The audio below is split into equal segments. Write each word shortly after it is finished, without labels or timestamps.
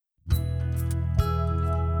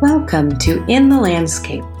Welcome to In the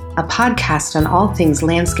Landscape, a podcast on all things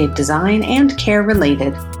landscape design and care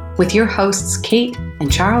related, with your hosts Kate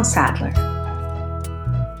and Charles Sadler.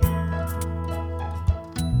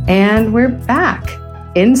 And we're back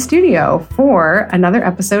in studio for another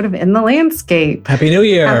episode of In the Landscape. Happy New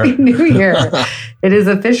Year. Happy New Year. It is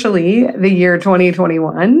officially the year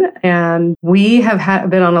 2021, and we have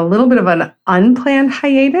been on a little bit of an unplanned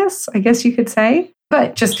hiatus, I guess you could say.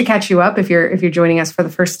 But just to catch you up, if you're joining us for the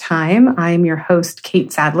first time, I'm your host, Kate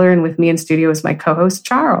Sadler, and with me in studio is my co-host,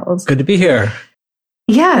 Charles. Good to be here.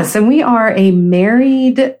 Yes, and we are a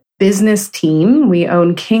married business team. We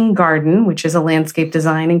own King Garden, which is a landscape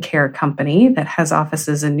design and care company that has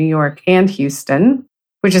offices in New York and Houston,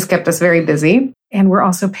 which has kept us very busy. And we're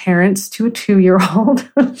also parents to a 2-year-old,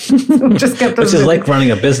 which has kept us Which is like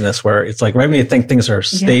running a business where it's like right when you think things are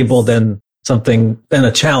stable, yes. then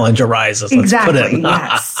a challenge arises. Exactly.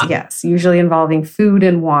 Let's put it. Yes. Usually involving food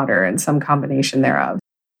and water and some combination thereof.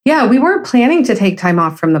 Yeah, we weren't planning to take time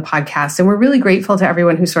off from the podcast, and we're really grateful to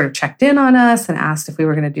everyone who sort of checked in on us and asked if we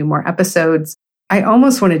were going to do more episodes. I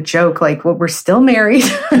almost want to joke, like, well, we're still married.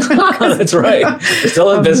 That's right. We're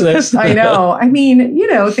still in business. I know. I mean,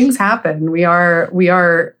 things happen. We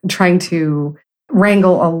are trying to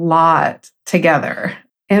wrangle a lot together.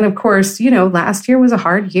 And of course, last year was a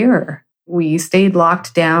hard year. We stayed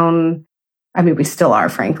locked down. I mean, we still are,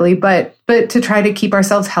 frankly, but to try to keep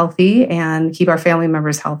ourselves healthy and keep our family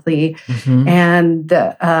members healthy. Mm-hmm.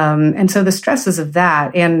 And so the stresses of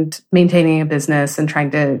that and maintaining a business and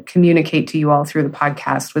trying to communicate to you all through the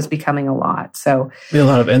podcast was becoming a lot. So we had a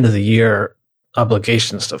lot of end of the year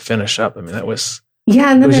obligations to finish up. I mean, that was...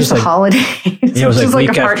 Yeah, and then there's the holidays. Yeah, it was like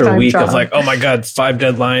week after week of like, oh my God, 5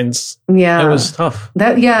 deadlines. Yeah. It was tough.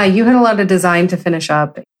 You had a lot of design to finish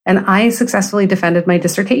up. And I successfully defended my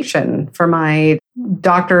dissertation for my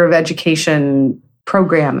Doctor of Education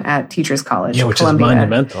program at Teachers College. Yeah, which Columbia. Is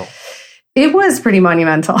monumental. It was pretty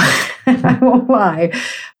monumental. I won't lie.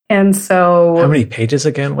 And so... How many pages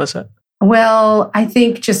again was it? Well, I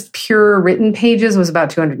think just pure written pages was about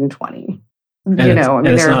 220. And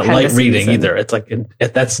it's not light reading either. It's like,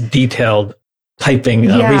 that's detailed typing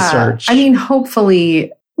research. I mean,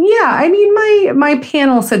 hopefully... Yeah, I mean, my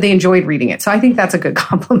panel said they enjoyed reading it, so I think that's a good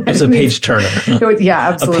compliment. It's a page turner. Yeah,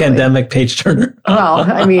 absolutely. A pandemic page turner.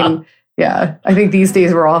 Well, I mean, yeah, I think these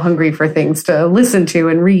days we're all hungry for things to listen to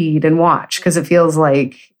and read and watch because it feels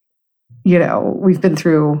like, we've been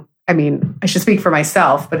through. I mean, I should speak for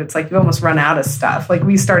myself, but it's like you almost run out of stuff. Like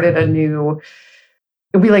we started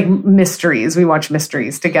we like mysteries. We watch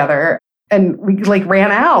mysteries together. And we ran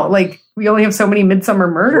out. We only have so many Midsummer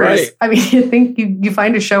Murders. Right. I mean, you think you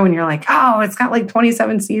find a show and you're like, oh, it's got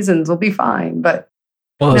 27 seasons. We'll be fine. But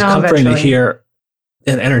well, it's comforting to hear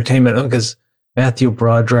in entertainment because Matthew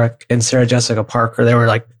Broderick and Sarah Jessica Parker, they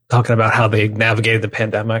were talking about how they navigated the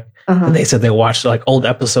pandemic. Uh-huh. And they said they watched old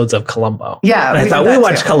episodes of Columbo. Yeah. And I thought we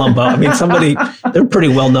watched Columbo. I mean, they're pretty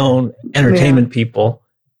well-known entertainment people,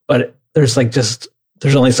 but there's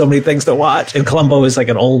there's only so many things to watch. And Columbo is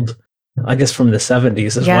an old... I guess from the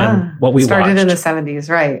 70s is when what we started watched. In the 70s,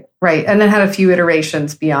 right. And then had a few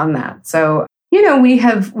iterations beyond that. So, we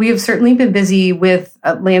have certainly been busy with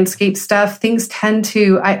landscape stuff. Things tend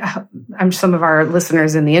to, I'm some of our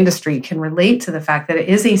listeners in the industry can relate to the fact that it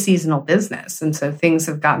is a seasonal business. And so things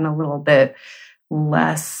have gotten a little bit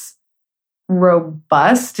less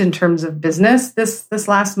robust in terms of business this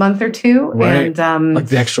last month or two. Right. And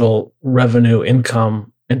the actual revenue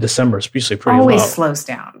income in December is usually pretty low. Always slows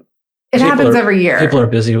down. It happens every year. People are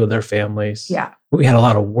busy with their families. Yeah. We had a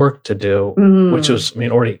lot of work to do, which was,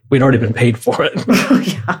 we'd already been paid for it.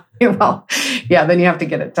 Yeah. Well, yeah, then you have to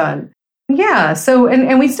get it done. Yeah. So,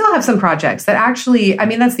 and we still have some projects that actually, I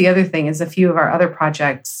mean, that's the other thing is a few of our other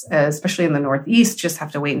projects, especially in the Northeast, just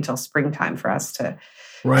have to wait until springtime for us to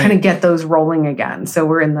kind of get those rolling again. So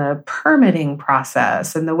we're in the permitting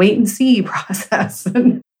process and the wait and see process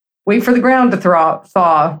and wait for the ground to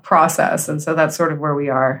thaw process. And so that's sort of where we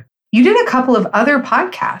are. You did a couple of other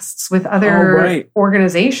podcasts with other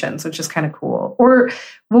organizations, which is kind of cool.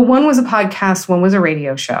 One was a podcast, one was a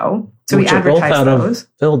radio show. So we advertised both out those. Of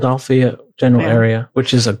Philadelphia general area,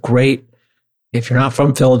 which is a great, if you're not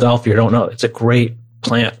from Philadelphia, you don't know, it's a great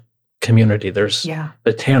plant community. There's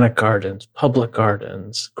botanic gardens, public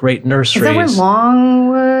gardens, great nurseries. Is that where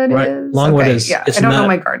Longwood is? Longwood is. Yeah, I don't know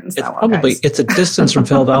my gardens that well. It's a distance from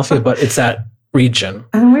Philadelphia, but it's that region.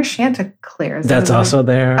 And where's Chanticleer? That's also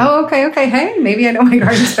there. Oh, okay. Hey, maybe I know my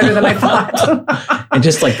gardens better than I thought. And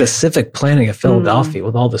just the civic planning of Philadelphia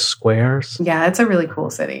with all the squares. Yeah, it's a really cool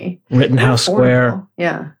city. Rittenhouse Square.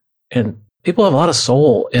 Yeah. And people have a lot of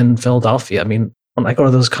soul in Philadelphia. I mean, when I go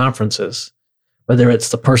to those conferences, whether it's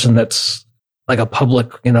the person that's like a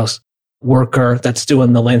public, worker that's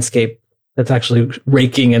doing the landscape, that's actually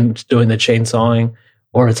raking and doing the chainsawing,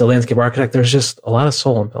 or it's a landscape architect. There's just a lot of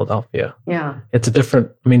soul in Philadelphia. Yeah. It's a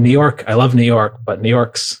different, New York, I love New York, but New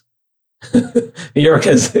York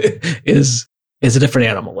is a different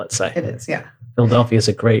animal, let's say. It is, yeah. Philadelphia is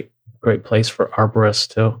a great place for arborists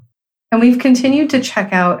too. And we've continued to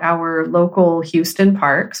check out our local Houston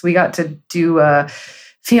parks. We got to do a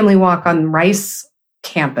family walk on Rice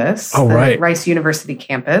campus, Rice University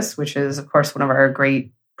campus, which is, of course, one of our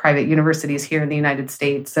great private universities here in the United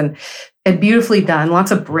States. And beautifully done.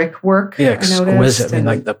 Lots of brickwork. Yeah, exquisite.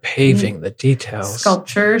 Like the paving, the details.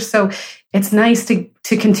 Sculpture. So it's nice to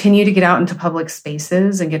continue to get out into public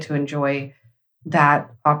spaces and get to enjoy that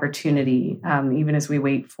opportunity, even as we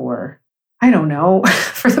wait for, I don't know,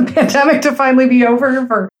 for the pandemic to finally be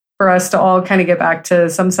over, for us to all kind of get back to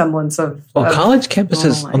some semblance of college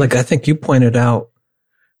campuses, like I think you pointed out,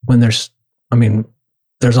 when there's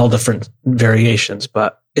all different variations,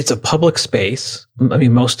 but it's a public space.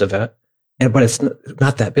 Most of it, but it's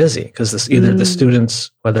not that busy because either the students,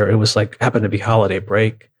 whether it was happened to be holiday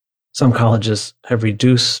break, some colleges have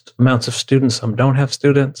reduced amounts of students, some don't have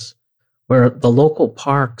students. Where the local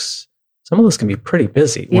parks, some of those can be pretty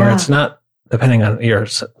busy. Where it's not, depending on your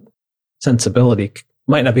sensibility,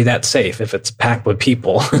 might not be that safe if it's packed with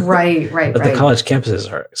people. Right. But the college campuses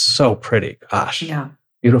are so pretty. Gosh. Yeah.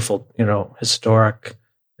 Beautiful, historic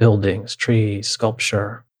buildings, trees,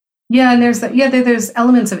 sculpture. Yeah, and there's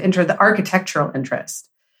elements of interest, the architectural interest.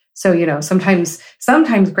 So,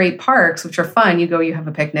 sometimes great parks, which are fun, you have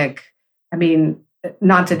a picnic.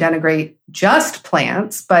 Not to denigrate just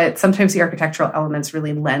plants, but sometimes the architectural elements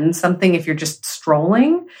really lend something if you're just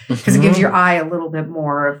strolling, because it gives your eye a little bit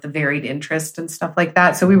more of the varied interest and stuff like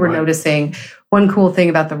that. So we were noticing one cool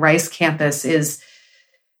thing about the Rice campus is,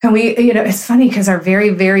 and we, it's funny because our very,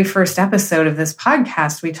 very first episode of this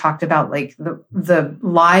podcast, we talked about the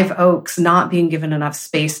live oaks not being given enough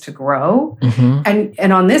space to grow.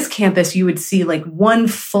 And on this campus, you would see one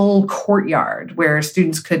full courtyard where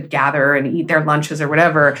students could gather and eat their lunches or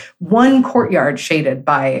whatever, one courtyard shaded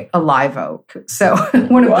by a live oak. So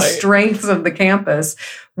one of the strengths of the campus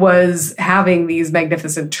was having these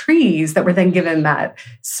magnificent trees that were then given that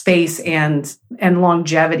space and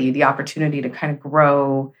longevity, the opportunity to kind of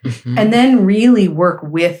grow and then really work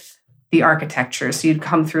with the architecture. So you'd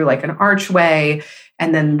come through an archway,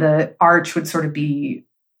 and then the arch would sort of be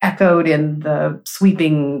echoed in the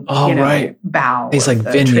sweeping bow. These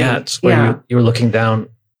vignettes tree. Where you were looking down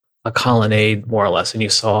a colonnade, more or less, and you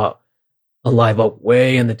saw a live oak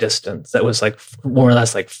way in the distance that was more or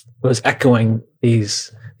less it was echoing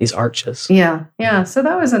these arches. Yeah. So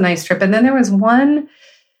that was a nice trip. And then there was one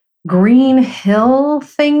Green Hill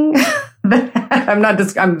thing that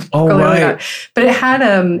I'm clearly not, but it had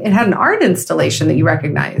an art installation that you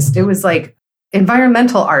recognized. It was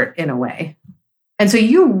environmental art in a way. And so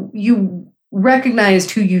you recognized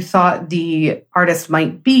who you thought the artist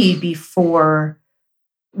might be before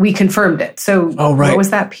we confirmed it. So what was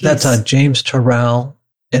that piece? That's James Turrell,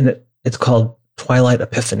 and it's called Twilight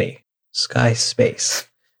Epiphany, Sky Space.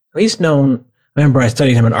 He's known, I remember I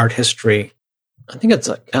studied him in art history. I think it's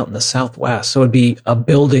out in the Southwest. So it'd be a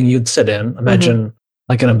building you'd sit in, imagine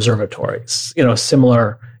an observatory.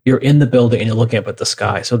 Similar, you're in the building and you're looking up at the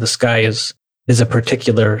sky. So the sky is a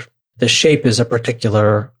particular, the shape is a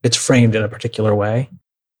particular, it's framed in a particular way.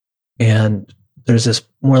 And there's this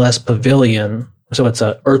more or less pavilion. So it's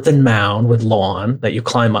an earthen mound with lawn that you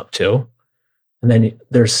climb up to. And then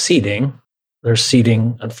there's seating. There's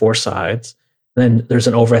seating on four sides. Then there's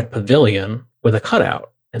an overhead pavilion with a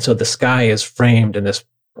cutout. And so the sky is framed in this,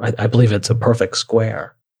 I believe it's a perfect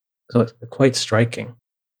square. So it's quite striking.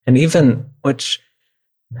 And even, which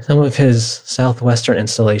some of his Southwestern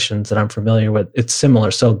installations that I'm familiar with, it's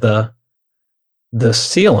similar. So the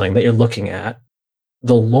ceiling that you're looking at,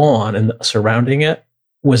 the lawn and surrounding it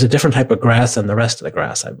was a different type of grass than the rest of the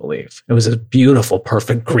grass, I believe. It was a beautiful,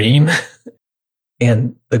 perfect green.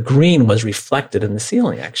 And the green was reflected in the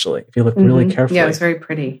ceiling, actually, if you look really carefully. Yeah, it was very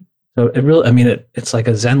pretty. So it really, it's like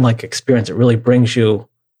a Zen-like experience. It really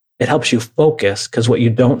it helps you focus, because what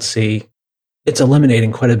you don't see, it's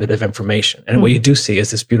eliminating quite a bit of information. And what you do see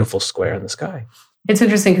is this beautiful square in the sky. It's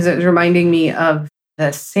interesting because it was reminding me of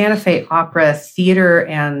the Santa Fe Opera Theater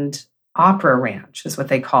and Opera Ranch is what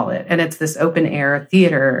they call it. And it's this open air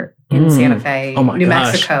theater in Santa Fe, New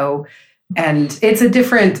Mexico. And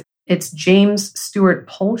it's James Stewart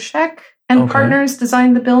Polshek and partners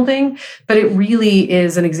designed the building, but it really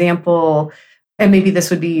is an example, and maybe this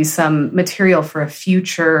would be some material for a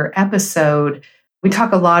future episode. We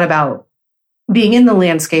talk a lot about being in the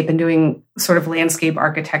landscape and doing sort of landscape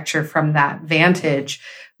architecture from that vantage,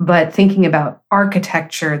 but thinking about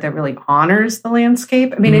architecture that really honors the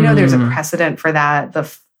landscape. I mean, I know there's a precedent for that. The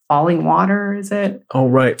Falling Water, is it? Oh,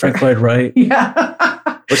 right. Frank Lloyd Wright. Yeah.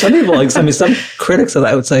 Well, some people, like, I mean, some critics of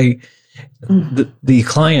that would say the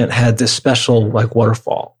client had this special, like,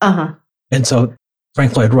 waterfall. Uh-huh. And so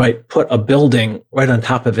Frank Lloyd Wright put a building right on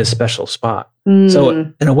top of his special spot. So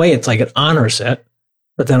in a way, it's like it honors it.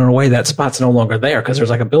 But then in a way, that spot's no longer there because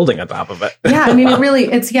there's like a building on top of it. Yeah, I mean,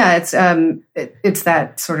 it's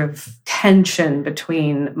that sort of tension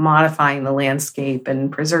between modifying the landscape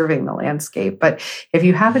and preserving the landscape. But if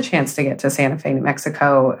you have a chance to get to Santa Fe, New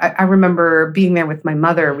Mexico, I remember being there with my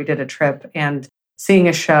mother. We did a trip and seeing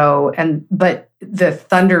a show, but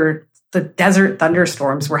the desert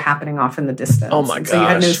thunderstorms were happening off in the distance. Oh my gosh. So you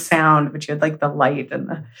had no sound, but you had like the light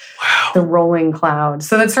and the rolling clouds.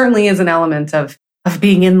 So that certainly is an element of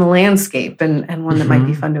being in the landscape and one that might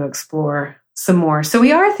be fun to explore some more. So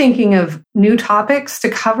we are thinking of new topics to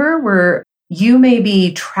cover where you may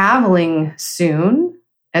be traveling soon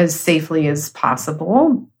as safely as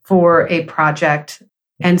possible for a project.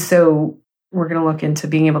 And so we're going to look into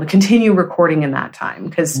being able to continue recording in that time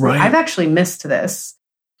because I've actually missed this.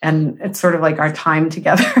 And it's sort of like our time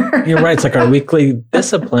together. You're right. It's like our weekly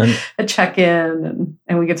discipline. A check-in,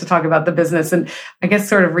 and we get to talk about the business and I guess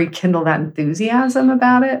sort of rekindle that enthusiasm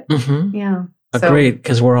about it. Mm-hmm. Yeah. Agreed.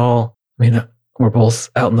 Because we're both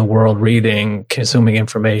out in the world reading, consuming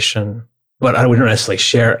information, but we don't necessarily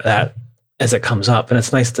share that as it comes up. And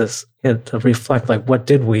it's nice to reflect, like,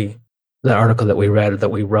 the article that we read, that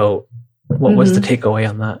we wrote, what was the takeaway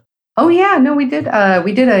on that? Oh yeah, no, we did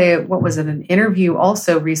an interview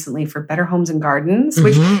also recently for Better Homes and Gardens,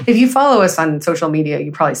 which if you follow us on social media,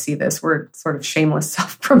 you probably see this. We're sort of shameless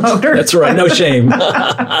self-promoters. That's right, no shame.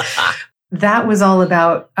 That was all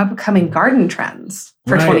about upcoming garden trends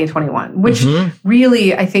for 2021, which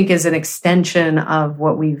really I think is an extension of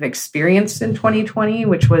what we've experienced in 2020,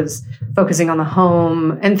 which was focusing on the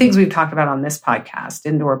home and things we've talked about on this podcast,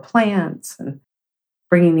 indoor plants and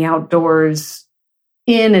bringing the outdoors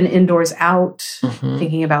in and indoors out,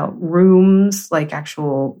 thinking about rooms, like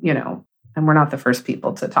actual, and we're not the first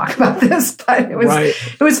people to talk about this, but it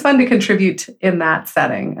was fun to contribute in that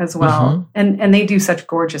setting as well. And they do such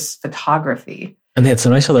gorgeous photography. And they had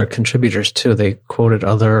some nice other contributors too. They quoted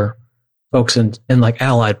other folks in like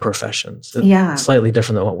allied professions. Slightly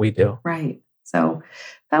different than what we do. Right. So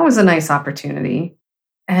that was a nice opportunity.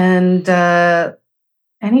 And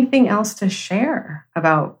anything else to share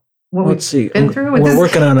about what we've been through? We're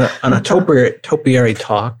working on a topiary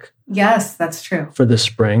talk. Yes, that's true. For this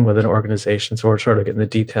spring with an organization. So we're sort of getting the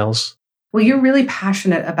details. Well, you're really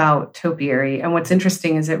passionate about topiary. And what's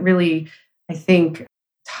interesting is it really, I think,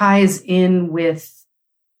 ties in with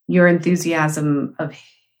your enthusiasm of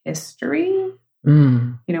history,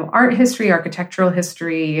 art history, architectural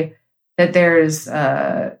history, that there's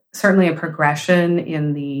certainly a progression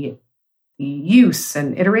in the use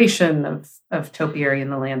and iteration of topiary in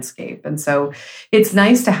the landscape. And so it's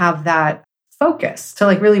nice to have that focus, to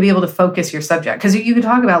like really be able to focus your subject. Because you can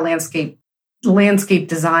talk about landscape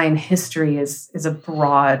design history is a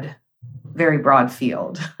broad, very broad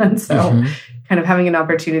field. And so kind of having an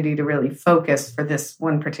opportunity to really focus for this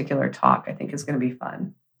one particular talk, I think is going to be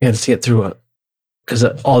fun. Yeah, to see it through because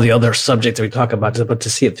all the other subjects that we talk about, but to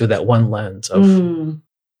see it through that one lens of,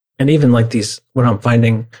 and even like what I'm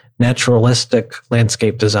finding, naturalistic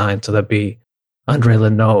landscape design. So that'd be Andre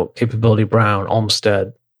Lenote, Capability Brown,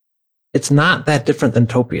 Olmsted. It's not that different than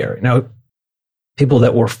topiary. Now, people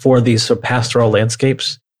that were for these sort of pastoral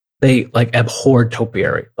landscapes, they like abhorred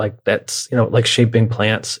topiary. Like that's, like shaping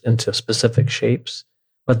plants into specific shapes,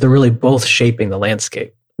 but they're really both shaping the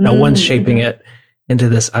landscape. Now, one's shaping it into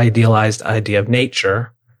this idealized idea of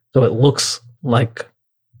nature. So it looks like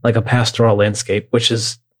a pastoral landscape, which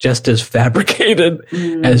is just as fabricated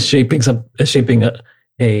as shaping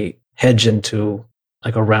a hedge into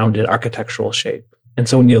like a rounded architectural shape. And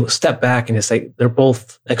so when you step back and you say they're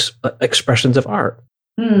both expressions of art,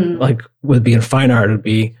 like would be in fine art, it would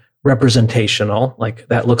be representational, like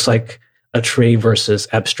that looks like a tree, versus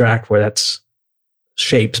abstract, where that's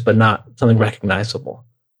shapes but not something recognizable.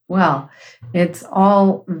 Well, it's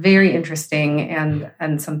all very interesting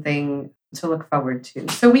and something to look forward to.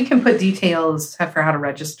 So we can put details for how to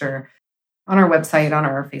register on our website, on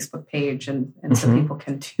our Facebook page, and so people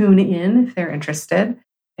can tune in if they're interested.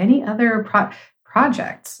 Any other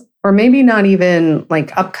projects, or maybe not even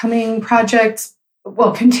like upcoming projects,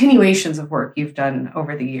 well, continuations of work you've done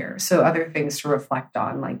over the years. So other things to reflect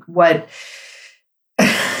on, like what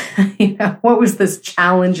was this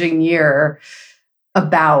challenging year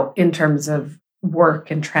about in terms of work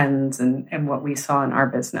and trends and what we saw in our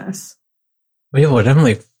business. People were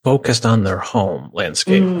definitely focused on their home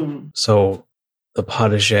landscape. So the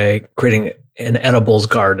potager, creating an edibles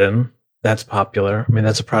garden, that's popular. I mean,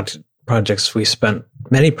 that's a projects we spent,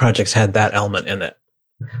 many projects had that element in it.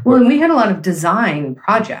 Well, and we had a lot of design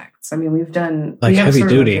projects. I mean, we have heavy sort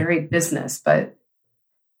duty. Of a varied business, but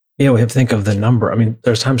yeah, we have to think of the number. I mean,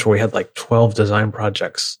 there's times where we had like 12 design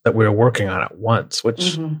projects that we were working on at once,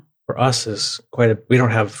 which for us is we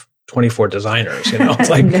don't have 24 designers, It's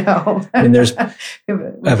like, no. I mean,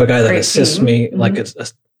 I have a guy that assists me, like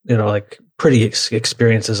it's like pretty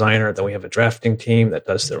experienced designer. Then we have a drafting team that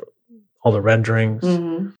does all the renderings.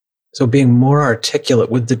 So being more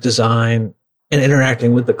articulate with the design and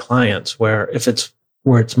interacting with the clients, where it's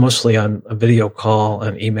mostly on a video call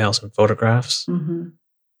and emails and photographs.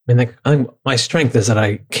 I think my strength is that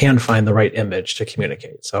I can find the right image to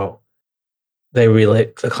communicate. So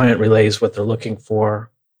the client relays what they're looking for.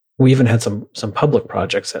 We even had some public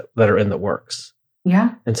projects that are in the works.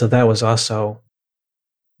 Yeah. And so I would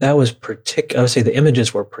say the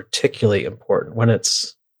images were particularly important when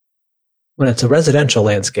it's a residential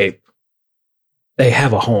landscape. They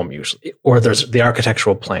have a home usually, or there's the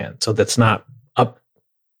architectural plan. So that's not up.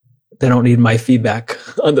 They don't need my feedback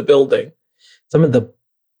on the building. Some of the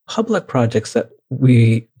public projects that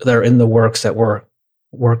are in the works that we're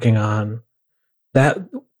working on, that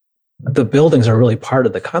the buildings are really part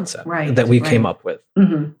of the concept that we came up with.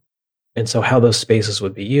 And so how those spaces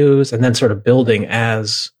would be used, and then sort of building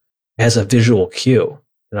as a visual cue,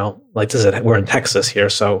 like we're in Texas here.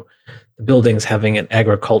 So the buildings having an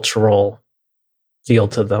agricultural feel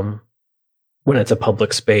to them when it's a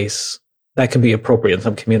public space, that can be appropriate in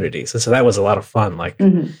some communities. And so that was a lot of fun,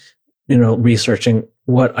 researching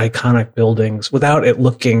what iconic buildings, without it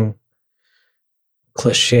looking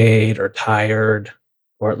cliched or tired,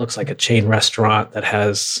 or it looks like a chain restaurant that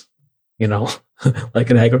has,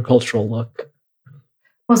 like an agricultural look.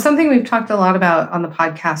 Well, something we've talked a lot about on the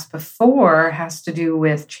podcast before has to do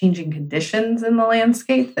with changing conditions in the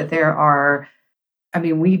landscape, that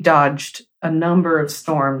we dodged a number of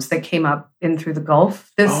storms that came up in through the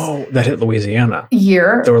Gulf that hit Louisiana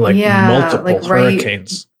year. There were multiple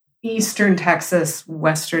hurricanes. Eastern Texas,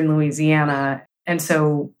 Western Louisiana. And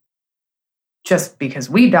so just because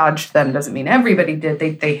we dodged them doesn't mean everybody did.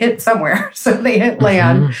 They hit somewhere. So they hit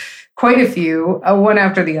land, quite a few, one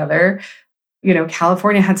after the other.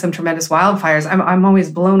 California had some tremendous wildfires. I'm always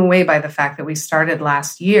blown away by the fact that we started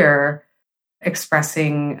last year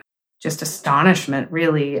expressing just astonishment,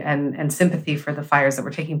 really, and sympathy for the fires that were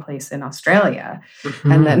taking place in Australia.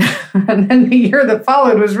 And then the year that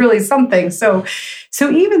followed was really something. So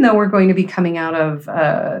even though we're going to be coming out of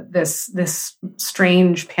this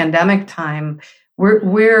strange pandemic time,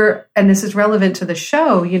 we're and this is relevant to the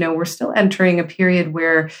show, we're still entering a period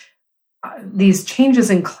where these changes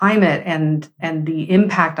in climate and the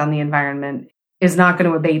impact on the environment is not going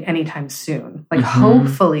to abate anytime soon.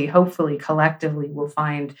 Hopefully, collectively, we'll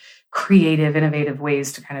find creative, innovative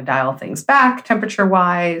ways to kind of dial things back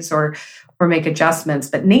temperature-wise or make adjustments.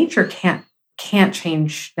 But nature can't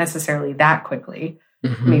change necessarily that quickly.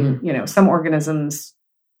 I mean, some organisms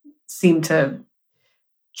seem to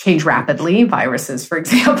change rapidly, viruses, for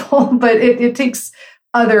example, but it takes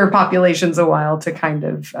other populations a while to kind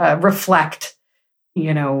of reflect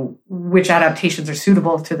which adaptations are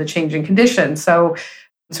suitable to the changing conditions. So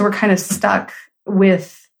we're kind of stuck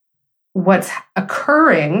with what's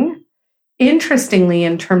occurring. Interestingly,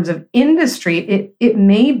 in terms of industry, it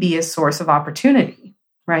may be a source of opportunity,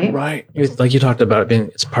 right? Right. Like you talked about,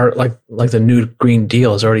 it's part like the new Green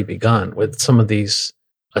Deal has already begun with some of these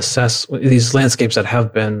landscapes that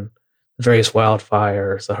have been various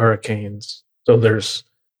wildfires, the hurricanes. So there's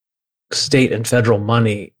state and federal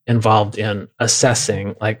money involved in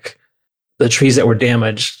assessing, like, the trees that were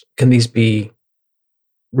damaged. Can these be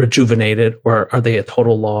rejuvenated, or are they a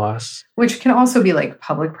total loss? Which can also be like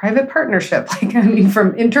public-private partnership.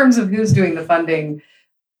 In terms of who's doing the funding,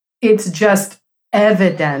 it's just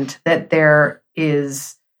evident that there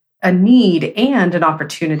is a need and an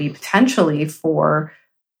opportunity potentially for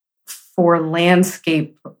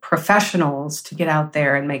landscape professionals to get out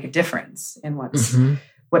there and make a difference in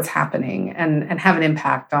what's happening and have an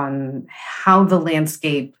impact on how the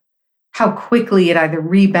landscape, how quickly it either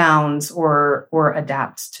rebounds or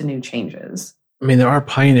adapts to new changes. I mean, there are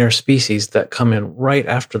pioneer species that come in right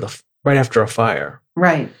after a fire.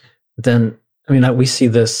 Right. Then, I see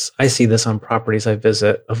this on properties I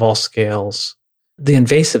visit of all scales. The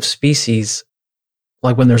invasive species,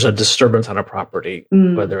 like when there's a disturbance on a property,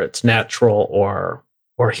 whether it's natural or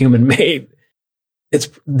human-made, it's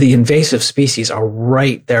the invasive species are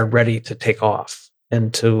right there ready to take off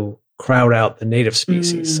and to crowd out the native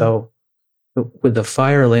species. So with the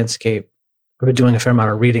fire landscape, we've been doing a fair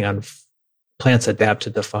amount of reading on plants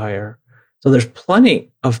adapted to fire. So there's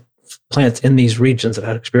plenty of plants in these regions that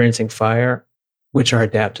are experiencing fire, which are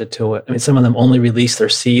adapted to it. I mean, some of them only release their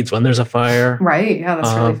seeds when there's a fire. Right. Yeah,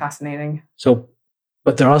 that's really fascinating. So,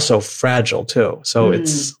 but they're also fragile too. So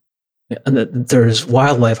there's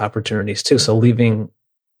wildlife opportunities too. So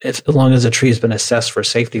as long as a tree has been assessed for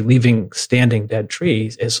safety, leaving standing dead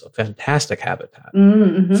trees is a fantastic habitat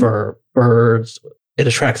for birds. It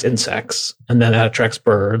attracts insects, and then that attracts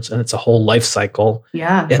birds, and it's a whole life cycle.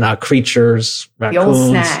 Yeah. And creatures, raccoons. The old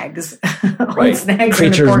snags. Right. Old snags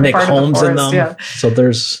creatures make homes forest, in them. Yeah. So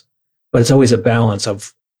but it's always a balance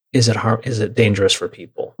of, is it dangerous for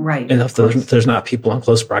people? Right. And if there's not people in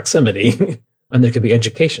close proximity, and there could be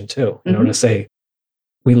education too, to say,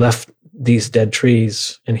 we left these dead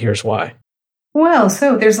trees and here's why. Well,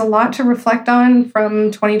 so there's a lot to reflect on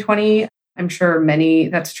from 2020. I'm sure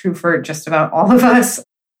that's true for just about all of us.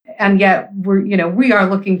 And yet we are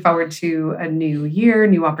looking forward to a new year,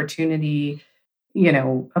 new opportunity,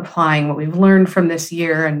 applying what we've learned from this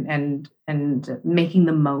year and making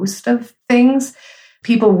the most of things.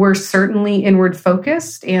 People were certainly inward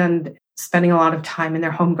focused and spending a lot of time in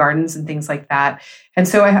their home gardens and things like that. And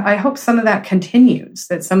so I hope some of that continues,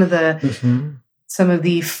 that some of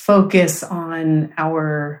the focus on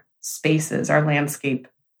our spaces, our landscape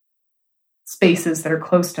spaces that are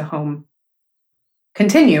close to home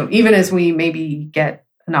continue, even as we maybe get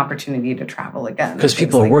an opportunity to travel again. Because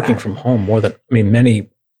people are working from home more than, many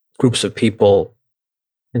groups of people.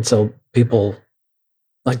 And so people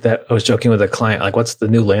like that, I was joking with a client, like, what's the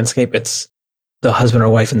new landscape? It's the husband or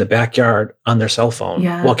wife in the backyard on their cell phone,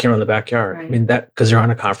 walking around the backyard. Right. Because they're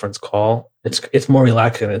on a conference call, it's more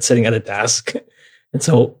relaxing than sitting at a desk. And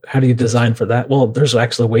so how do you design for that? Well, there's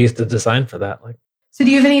actually ways to design for that. So do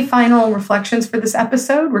you have any final reflections for this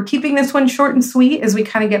episode? We're keeping this one short and sweet as we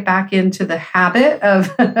kind of get back into the habit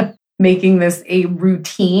of making this a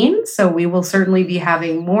routine. So we will certainly be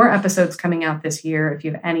having more episodes coming out this year. If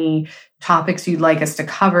you have any topics you'd like us to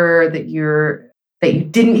cover that you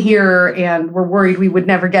didn't hear and were worried we would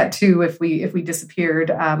never get to if we disappeared,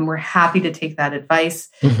 we're happy to take that advice.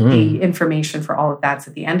 The information for all of that's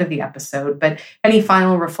at the end of the episode. But any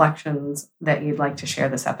final reflections that you'd like to share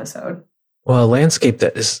this episode? Well, a landscape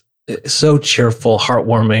that is so cheerful,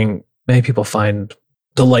 heartwarming, many people find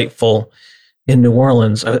delightful. In New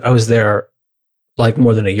Orleans, I was there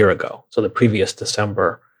more than a year ago, so the previous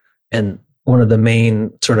December, and one of the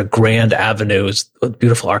main sort of grand avenues with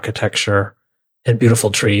beautiful architecture and beautiful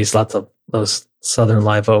trees, lots of those southern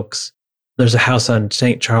live oaks. There's a house on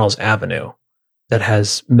St. Charles Avenue that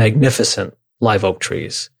has magnificent live oak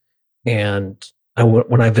trees. And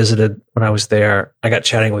when I was there, I got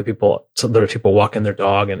chatting with people. So there were people walking their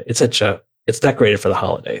dog, and it's decorated for the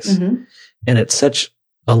holidays. And it's such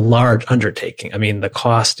a large undertaking. The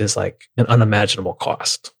cost is like an unimaginable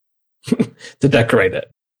cost to decorate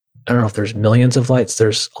it. I don't know if there's millions of lights.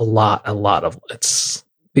 There's a lot of, it's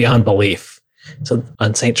beyond belief. So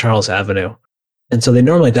on St. Charles Avenue. And so they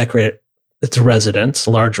normally decorate it. It's a residence,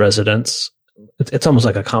 a large residence. It's almost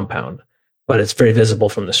like a compound, but it's very visible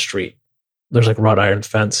from the street. There's wrought iron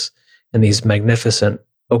fence and these magnificent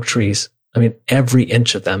oak trees. Every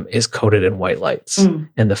inch of them is coated in white lights,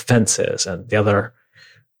 and the fences and the other.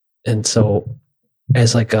 And so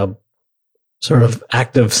as a sort of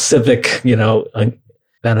active civic,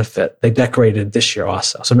 benefit, they decorated this year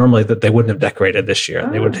also. So normally that they wouldn't have decorated this year.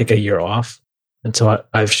 They would take a year off. And so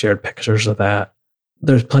I've shared pictures of that.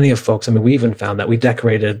 There's plenty of folks. We even found that we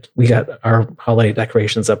got our holiday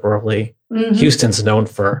decorations up early. Houston's known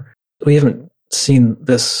we haven't seen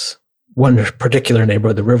this one particular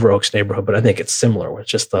neighborhood, the River Oaks neighborhood, but I think it's similar where it's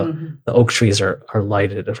just the oak trees are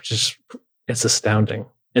lighted. It's astounding.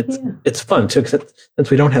 It's fun too, because since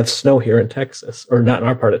we don't have snow here in Texas, or not in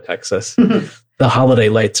our part of Texas, the holiday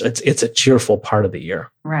lights, it's a cheerful part of the year.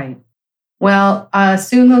 Right. Well,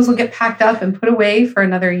 soon those will get packed up and put away for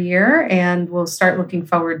another year, and we'll start looking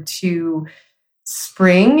forward to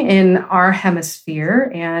spring in our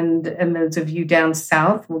hemisphere. And those of you down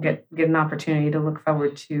south will get an opportunity to look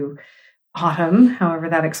forward to autumn, however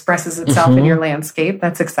that expresses itself in your landscape.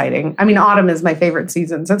 That's exciting. Autumn is my favorite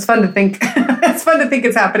season, so it's fun to think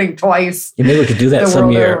it's happening twice. Maybe we could do that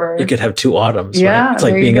some year. Over. You could have two autumns. Yeah, right? It's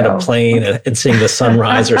like being in a plane and seeing the sun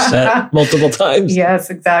rise or set multiple times. Yes,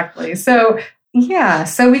 exactly. So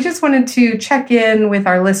we just wanted to check in with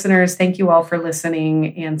our listeners. Thank you all for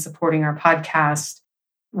listening and supporting our podcast.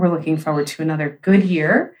 We're looking forward to another good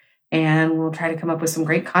year. and we'll try to come up with some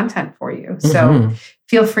great content for you. So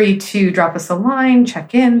feel free to drop us a line,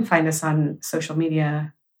 check in, find us on social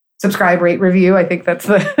media, subscribe, rate, review. I think that's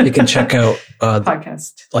the you can check out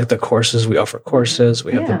podcast. Like the courses. We offer courses.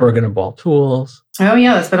 We have the Bergen and Ball tools. Oh,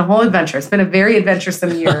 yeah. It's been a whole adventure. It's been a very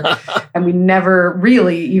adventuresome year. And we never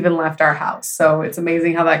really even left our house. So it's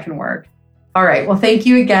amazing how that can work. All right. Well, thank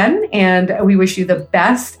you again. And we wish you the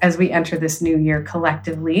best as we enter this new year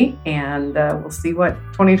collectively. And we'll see what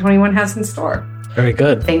 2021 has in store. Very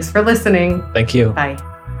good. Thanks for listening. Thank you. Bye.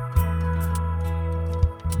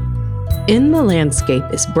 In the Landscape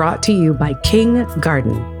is brought to you by King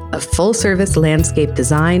Garden, a full-service landscape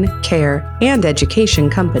design, care, and education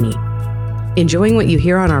company. Enjoying what you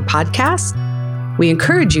hear on our podcast? We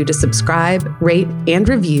encourage you to subscribe, rate, and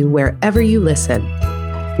review wherever you listen.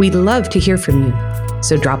 We'd love to hear from you,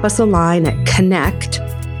 so drop us a line at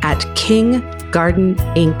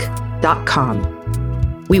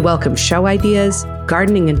connect@kinggardeninc.com. We welcome show ideas,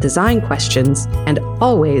 gardening and design questions, and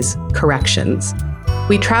always corrections.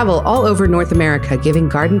 We travel all over North America giving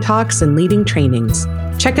garden talks and leading trainings.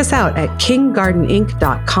 Check us out at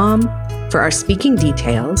kinggardeninc.com for our speaking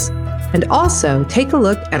details, and also take a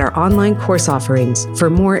look at our online course offerings for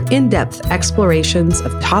more in-depth explorations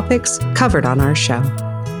of topics covered on our show.